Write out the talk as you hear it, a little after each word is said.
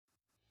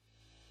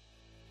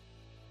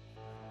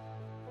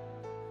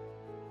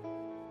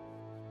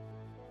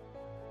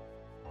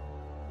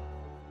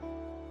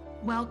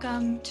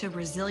Welcome to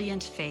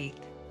Resilient Faith,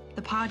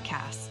 the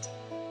podcast.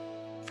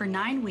 For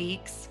 9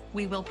 weeks,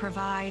 we will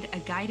provide a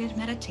guided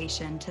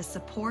meditation to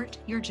support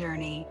your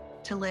journey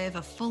to live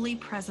a fully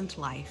present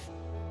life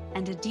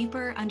and a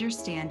deeper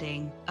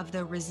understanding of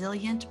the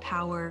resilient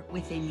power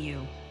within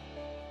you.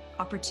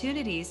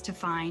 Opportunities to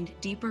find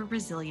deeper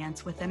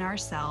resilience within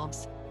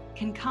ourselves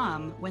can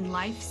come when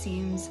life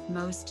seems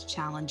most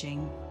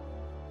challenging.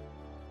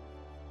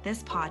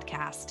 This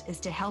podcast is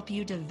to help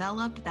you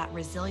develop that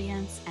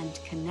resilience and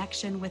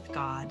connection with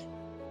God.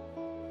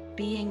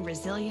 Being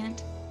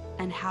resilient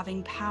and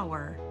having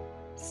power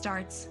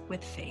starts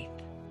with faith.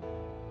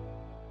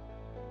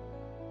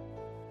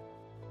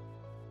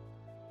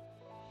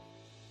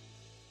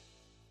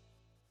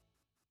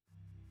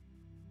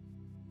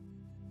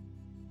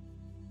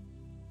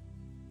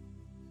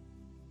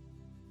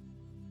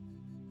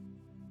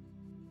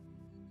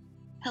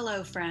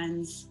 Hello,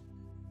 friends,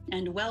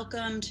 and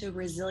welcome to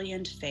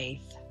Resilient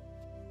Faith.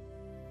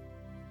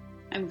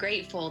 I'm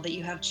grateful that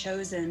you have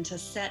chosen to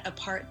set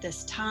apart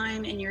this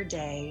time in your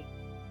day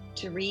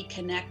to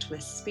reconnect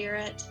with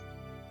Spirit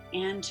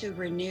and to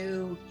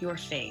renew your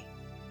faith.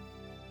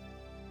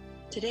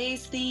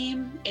 Today's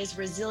theme is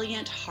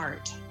Resilient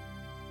Heart,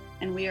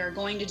 and we are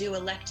going to do a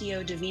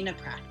Lectio Divina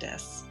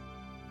practice.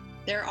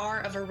 There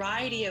are a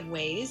variety of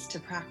ways to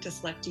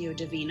practice Lectio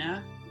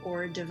Divina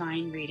or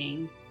divine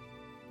reading.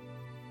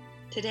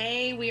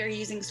 Today, we are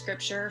using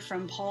scripture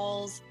from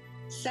Paul's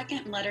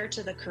second letter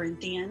to the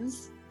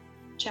Corinthians,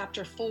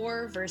 chapter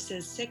 4,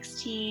 verses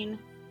 16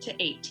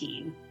 to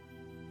 18.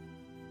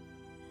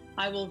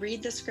 I will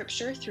read the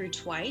scripture through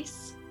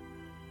twice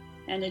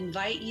and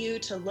invite you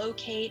to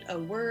locate a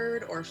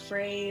word or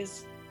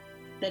phrase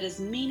that is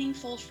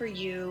meaningful for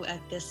you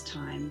at this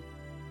time.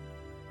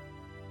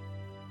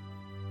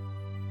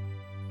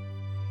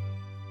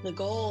 The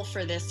goal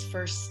for this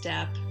first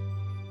step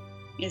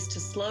is to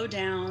slow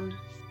down,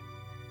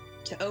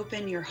 to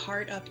open your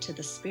heart up to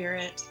the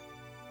Spirit,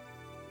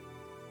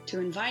 to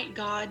invite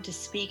God to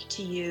speak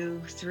to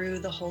you through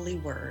the Holy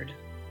Word.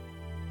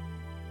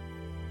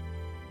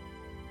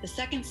 The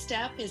second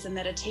step is a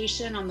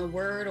meditation on the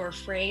word or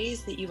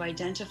phrase that you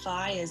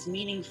identify as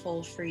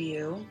meaningful for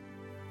you.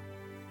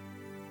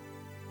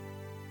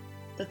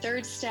 The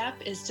third step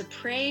is to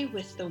pray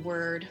with the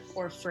word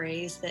or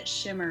phrase that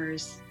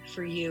shimmers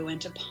for you and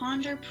to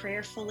ponder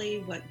prayerfully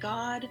what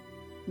God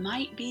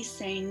might be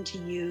saying to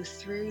you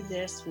through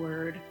this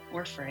word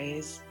or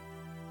phrase.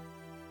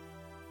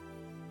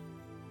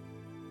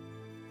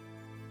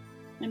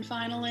 And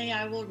finally,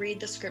 I will read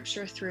the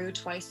scripture through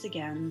twice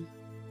again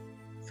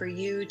for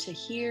you to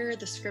hear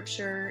the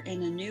scripture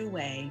in a new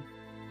way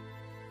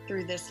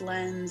through this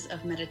lens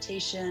of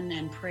meditation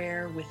and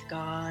prayer with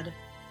God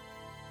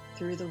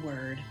through the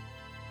word.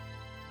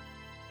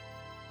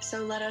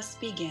 So let us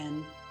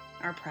begin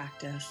our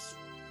practice.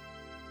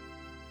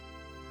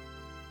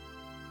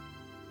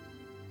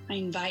 I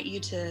invite you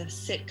to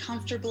sit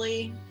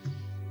comfortably,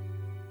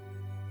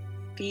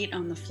 feet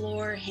on the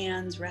floor,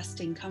 hands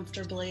resting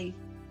comfortably,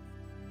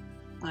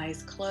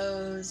 eyes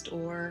closed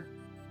or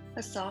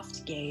a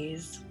soft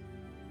gaze,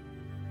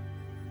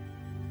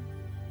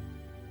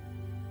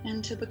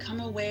 and to become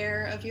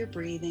aware of your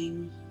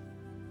breathing,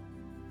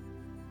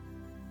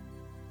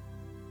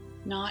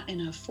 not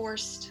in a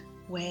forced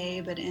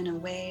way, but in a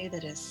way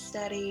that is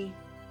steady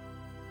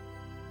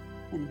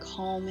and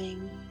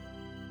calming.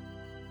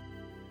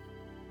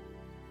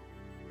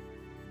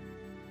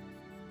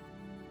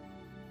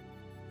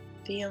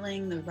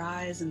 Feeling the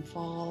rise and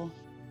fall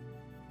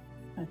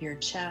of your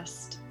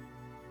chest,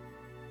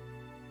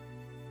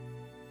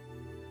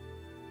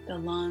 the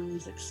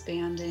lungs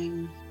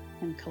expanding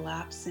and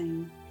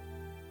collapsing,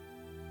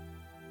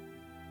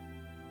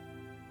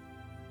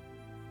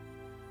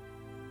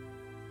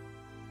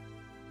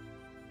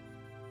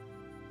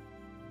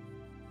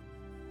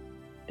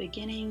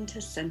 beginning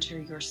to center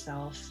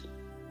yourself,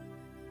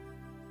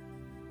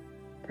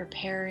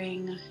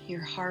 preparing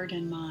your heart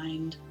and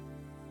mind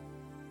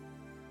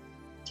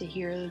to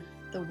hear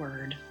the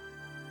word.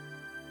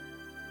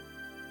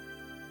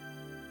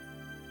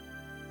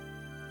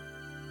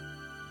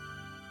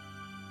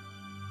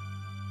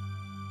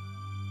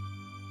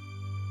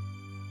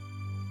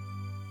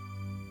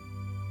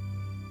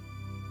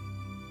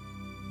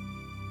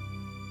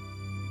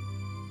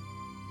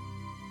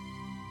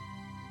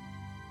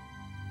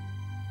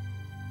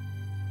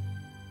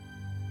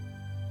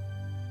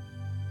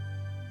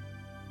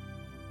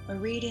 A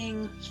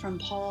reading from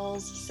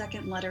Paul's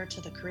second letter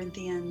to the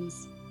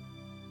Corinthians,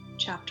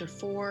 chapter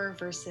 4,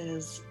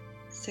 verses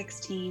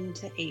 16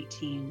 to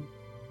 18.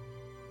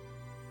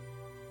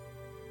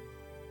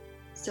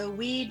 So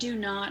we do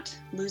not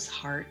lose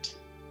heart.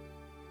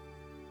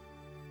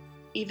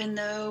 Even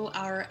though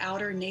our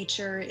outer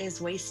nature is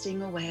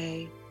wasting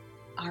away,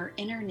 our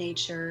inner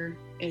nature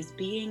is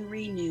being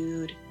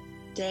renewed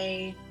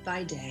day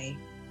by day.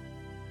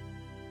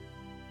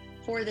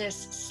 For this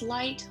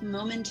slight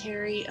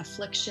momentary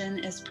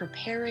affliction is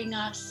preparing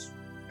us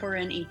for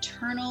an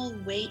eternal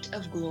weight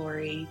of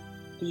glory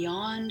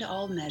beyond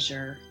all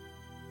measure,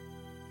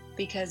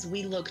 because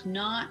we look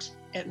not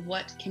at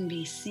what can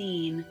be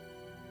seen,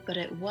 but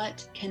at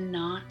what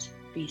cannot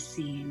be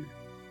seen.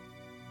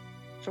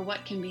 For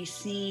what can be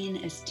seen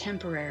is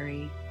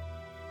temporary,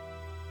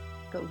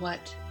 but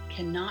what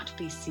cannot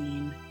be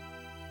seen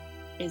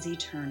is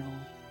eternal.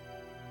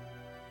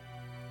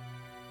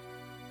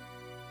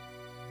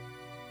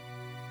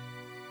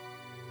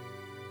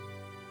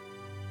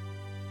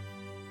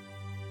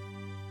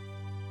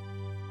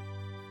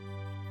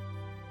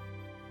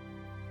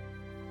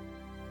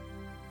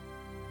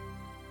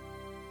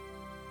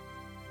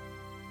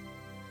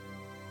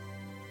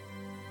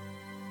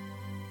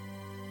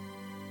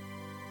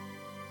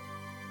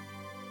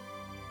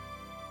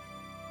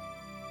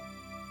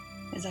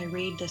 As I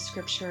read the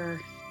scripture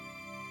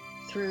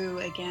through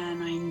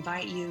again, I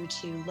invite you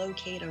to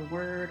locate a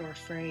word or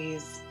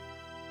phrase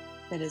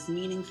that is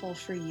meaningful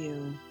for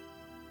you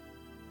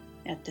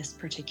at this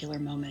particular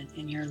moment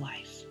in your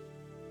life.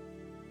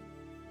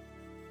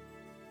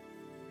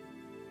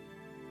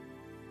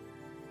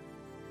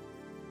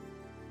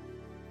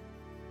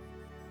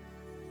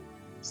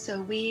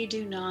 So we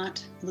do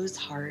not lose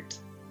heart.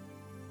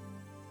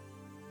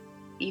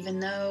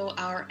 Even though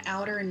our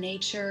outer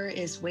nature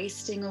is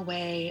wasting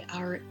away,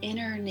 our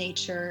inner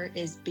nature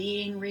is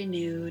being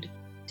renewed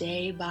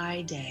day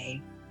by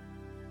day.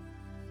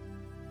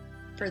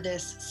 For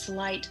this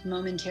slight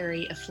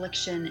momentary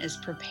affliction is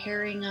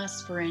preparing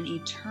us for an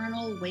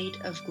eternal weight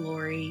of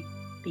glory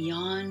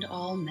beyond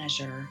all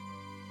measure.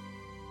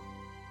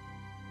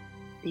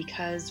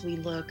 Because we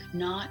look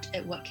not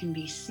at what can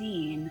be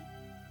seen,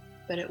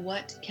 but at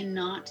what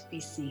cannot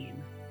be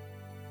seen.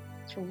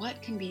 For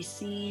what can be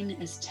seen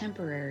is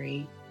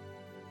temporary,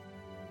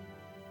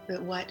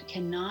 but what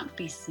cannot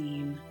be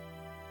seen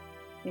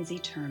is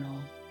eternal.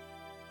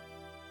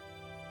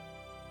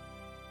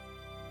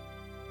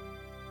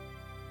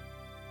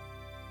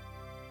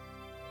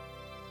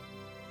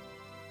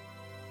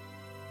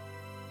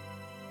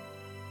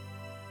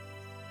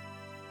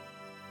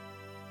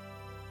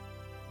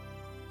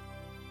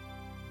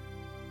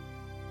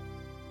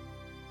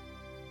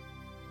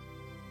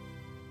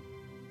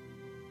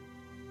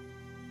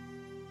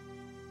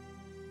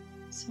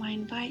 So I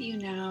invite you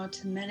now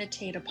to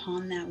meditate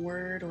upon that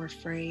word or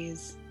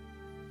phrase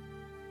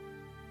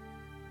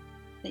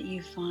that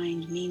you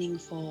find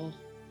meaningful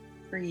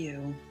for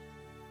you.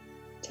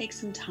 Take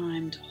some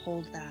time to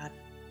hold that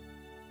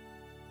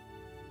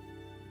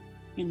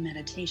in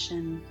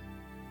meditation,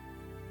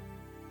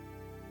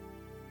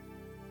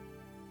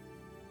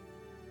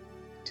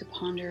 to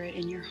ponder it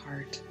in your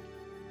heart.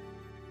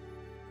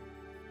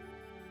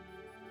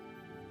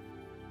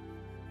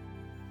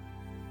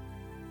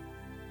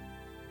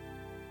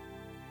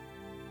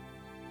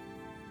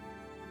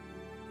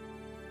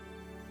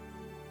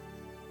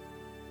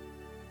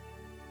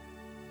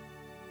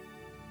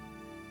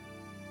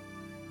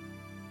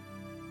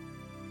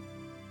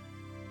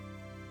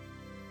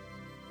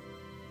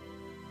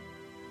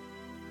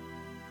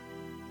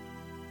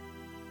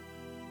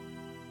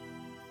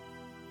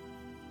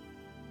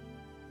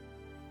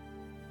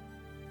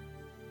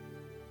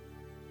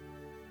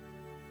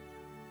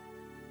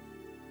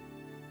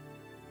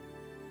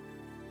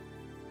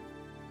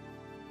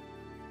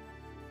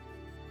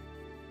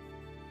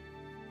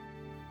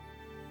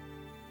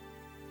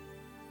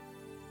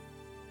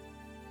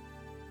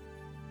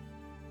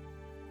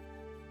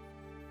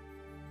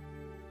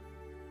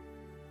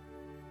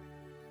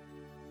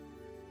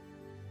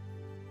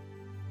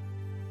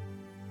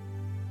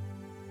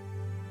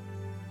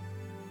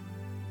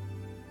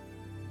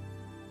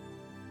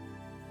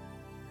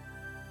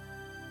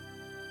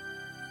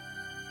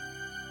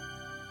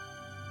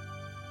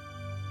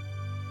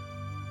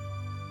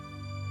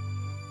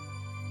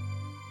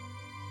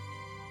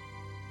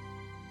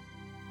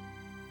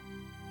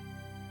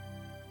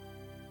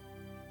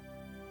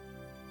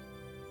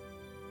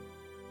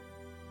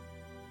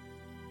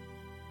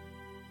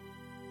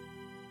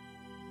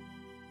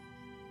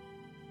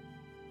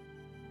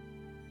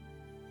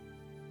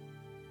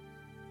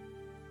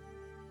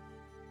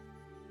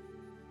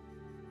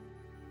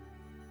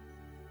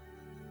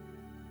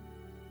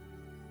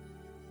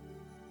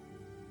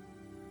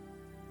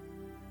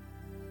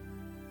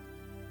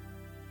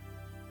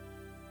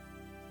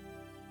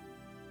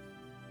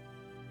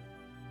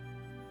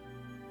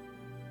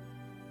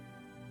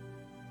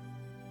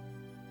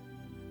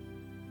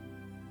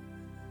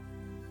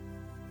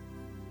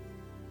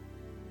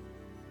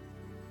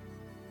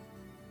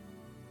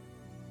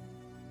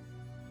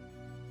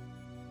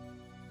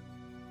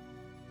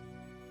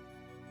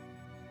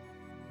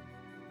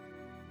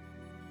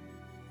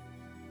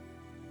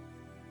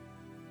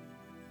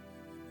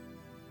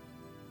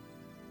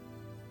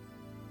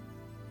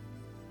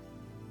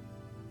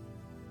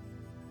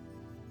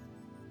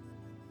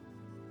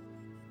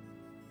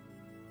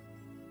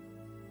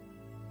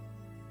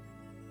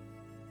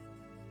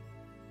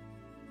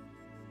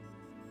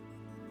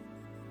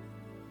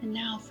 And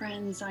now,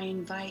 friends, I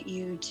invite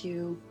you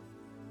to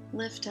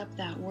lift up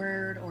that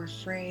word or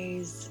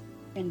phrase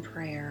in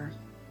prayer,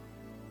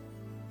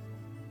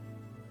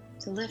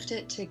 to lift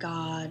it to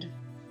God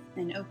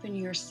and open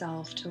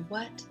yourself to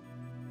what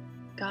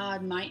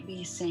God might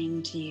be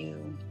saying to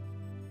you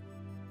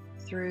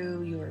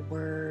through your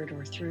word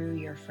or through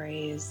your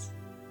phrase.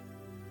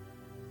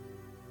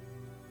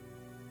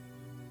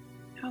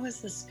 How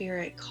is the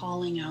Spirit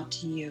calling out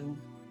to you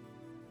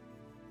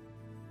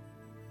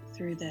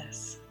through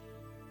this?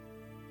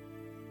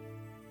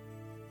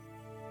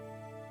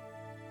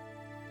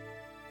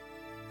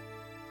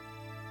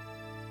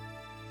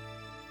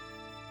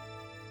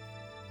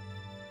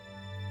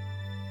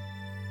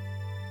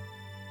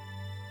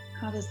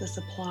 How does this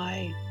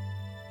apply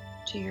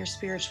to your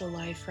spiritual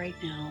life right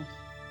now?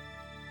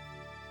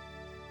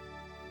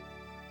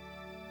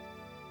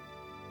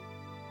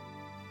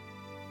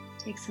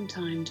 Take some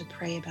time to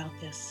pray about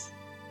this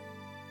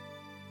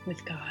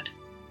with God.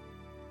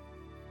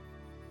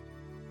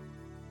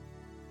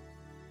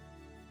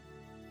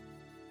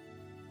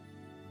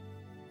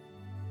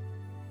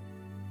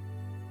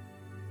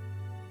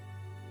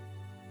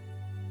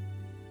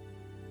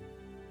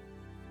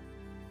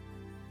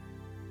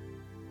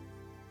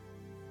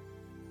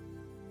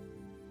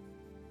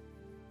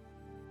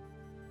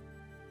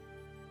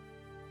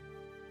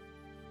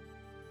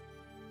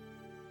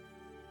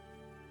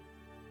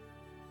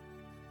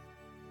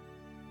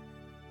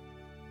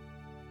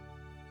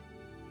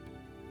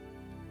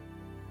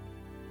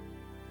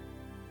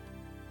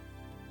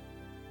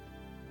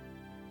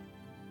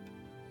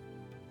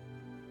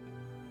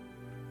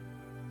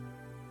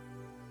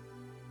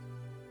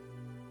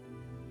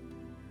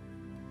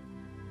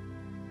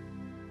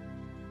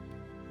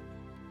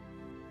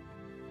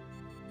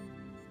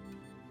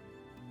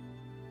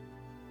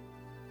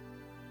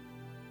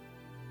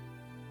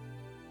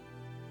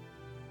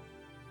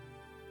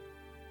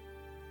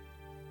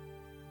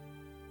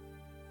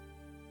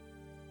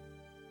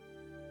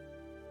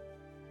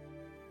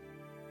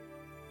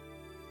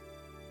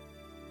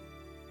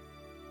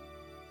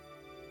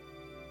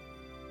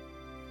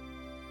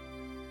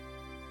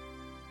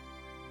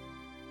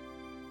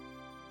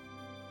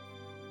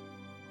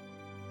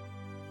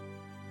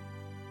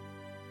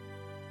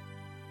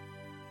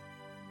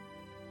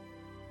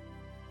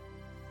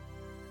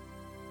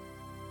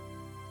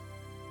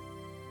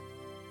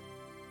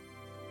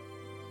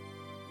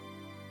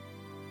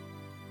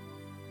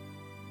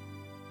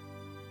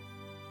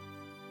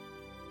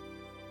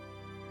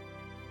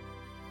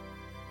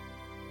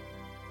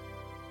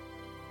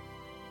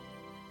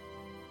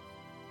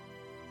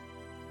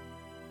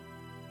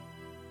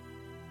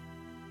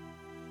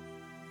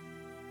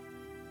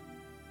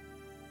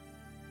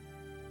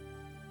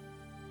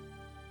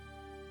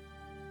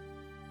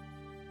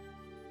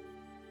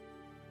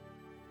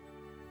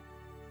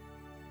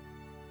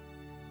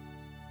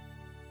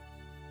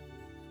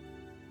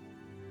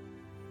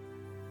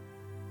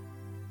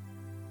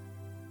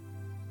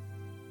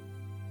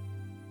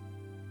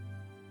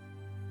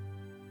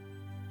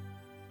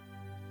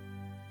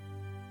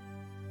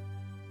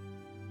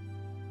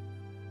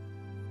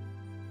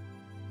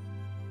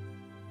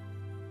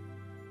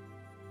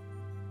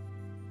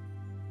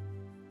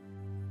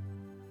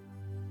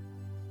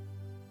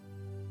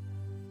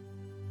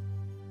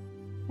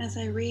 As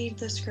I read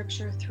the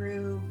scripture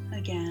through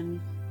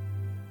again,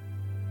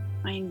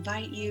 I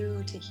invite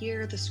you to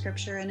hear the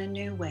scripture in a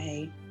new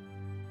way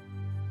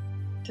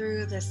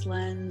through this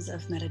lens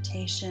of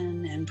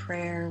meditation and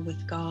prayer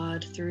with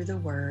God through the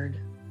Word.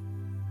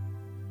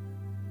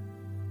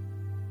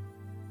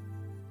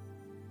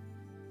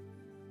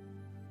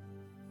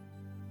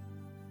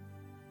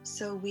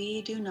 So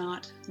we do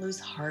not lose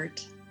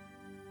heart,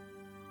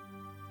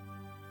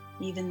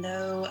 even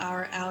though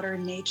our outer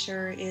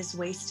nature is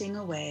wasting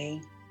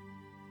away.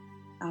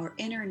 Our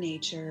inner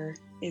nature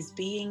is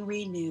being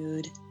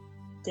renewed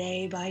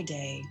day by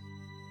day.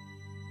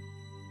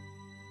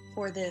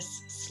 For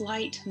this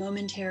slight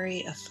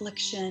momentary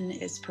affliction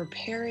is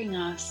preparing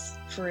us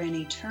for an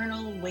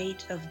eternal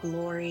weight of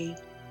glory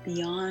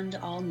beyond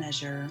all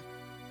measure.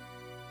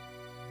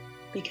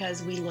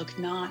 Because we look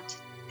not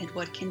at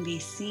what can be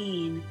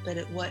seen, but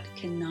at what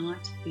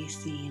cannot be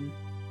seen.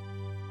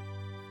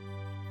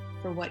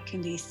 For what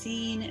can be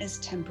seen is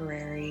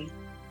temporary,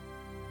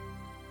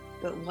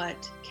 but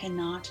what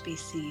cannot be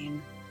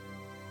seen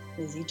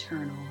is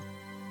eternal.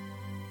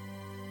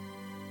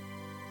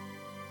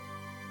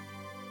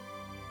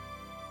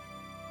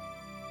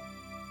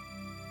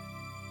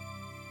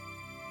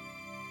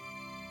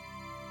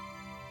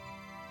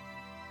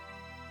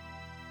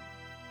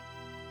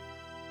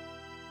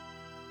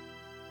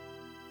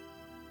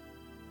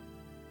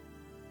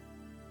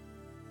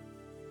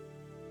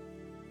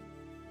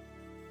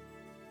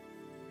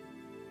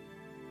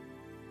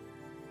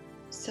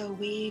 So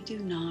we do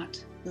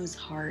not lose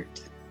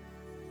heart.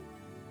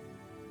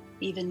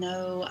 Even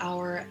though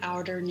our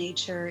outer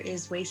nature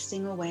is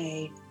wasting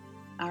away,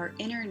 our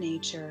inner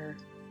nature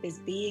is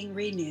being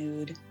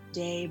renewed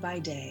day by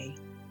day.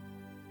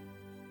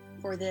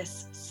 For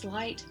this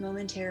slight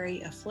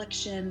momentary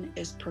affliction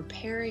is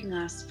preparing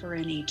us for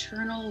an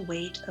eternal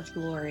weight of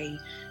glory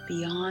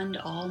beyond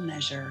all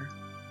measure.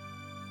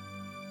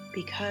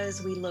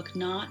 Because we look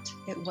not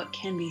at what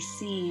can be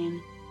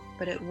seen,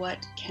 but at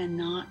what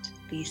cannot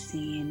be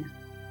seen.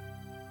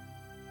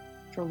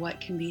 For what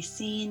can be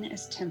seen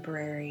is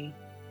temporary,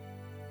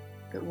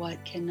 but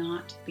what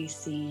cannot be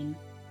seen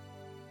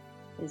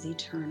is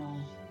eternal.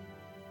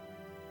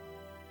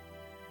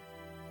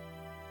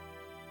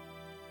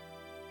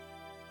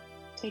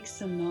 Take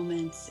some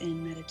moments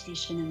in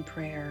meditation and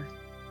prayer.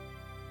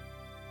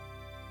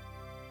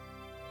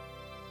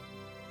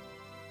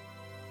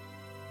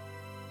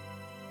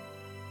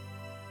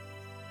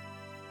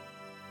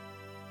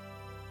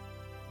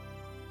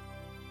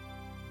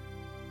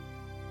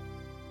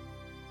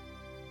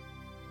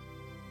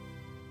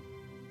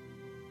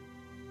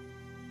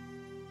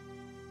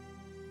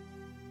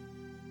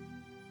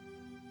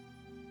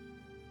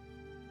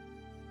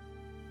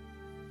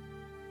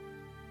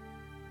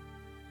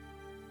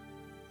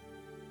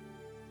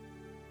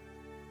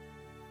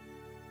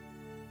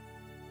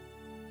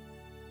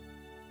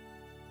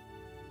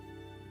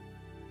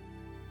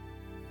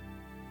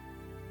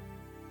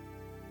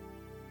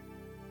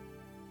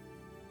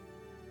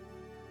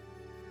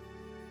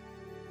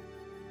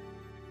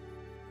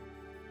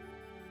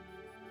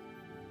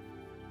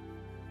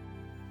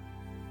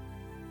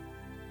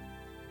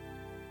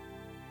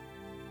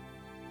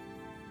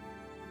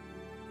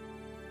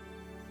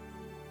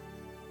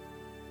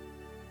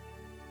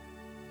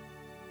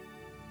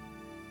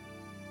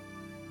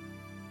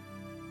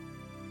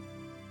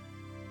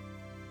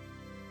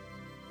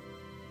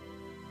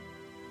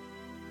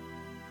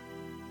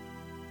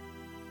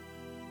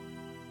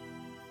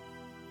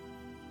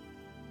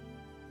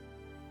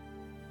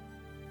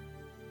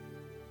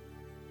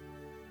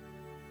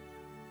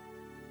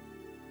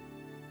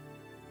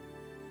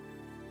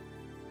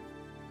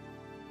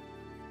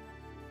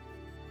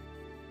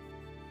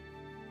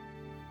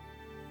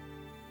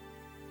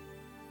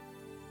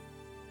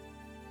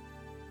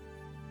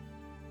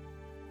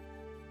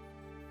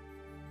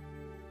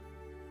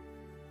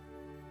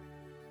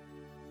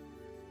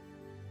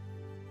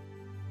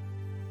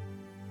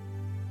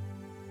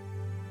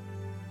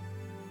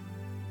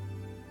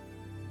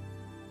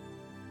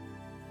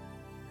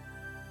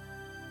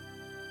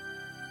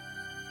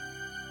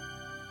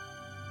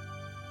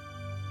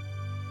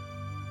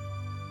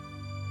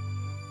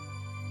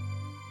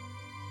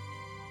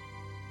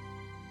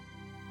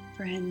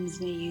 Friends,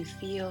 may you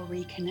feel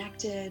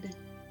reconnected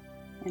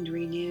and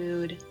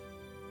renewed.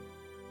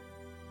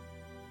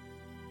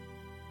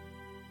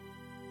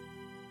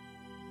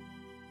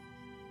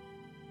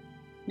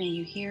 May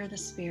you hear the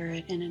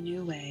Spirit in a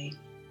new way.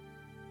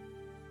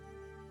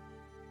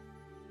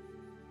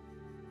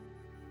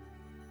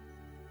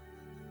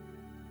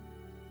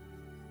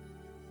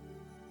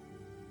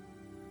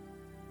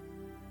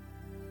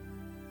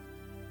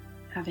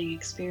 Having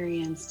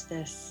experienced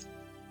this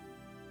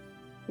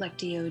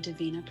Lectio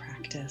Divina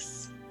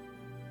practice,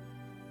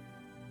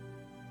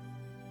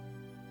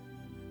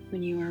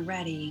 when you are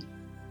ready,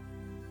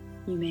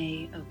 you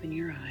may open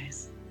your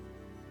eyes.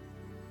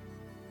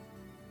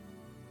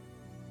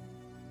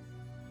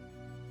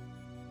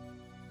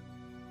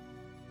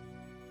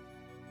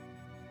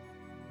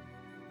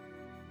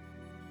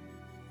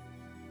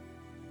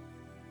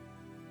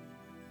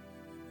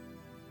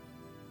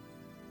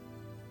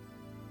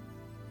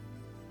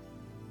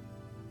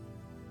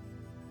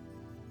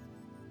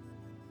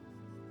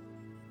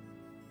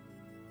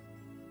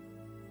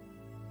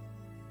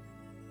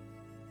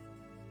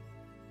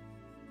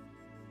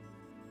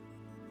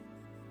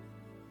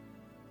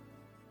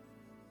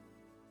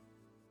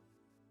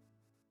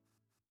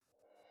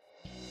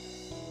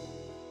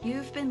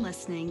 You've been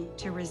listening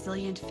to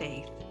Resilient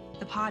Faith,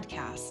 the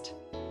podcast.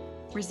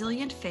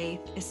 Resilient Faith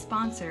is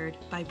sponsored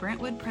by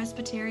Brentwood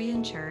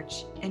Presbyterian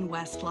Church in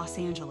West Los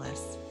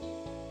Angeles.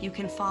 You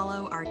can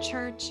follow our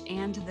church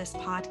and this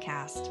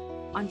podcast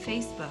on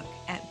Facebook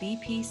at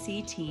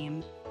BPC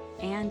Team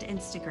and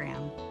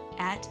Instagram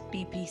at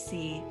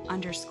BPC_USA.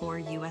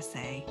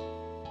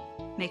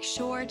 Make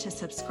sure to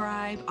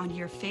subscribe on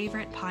your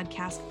favorite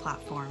podcast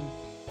platform.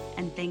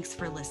 And thanks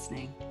for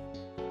listening.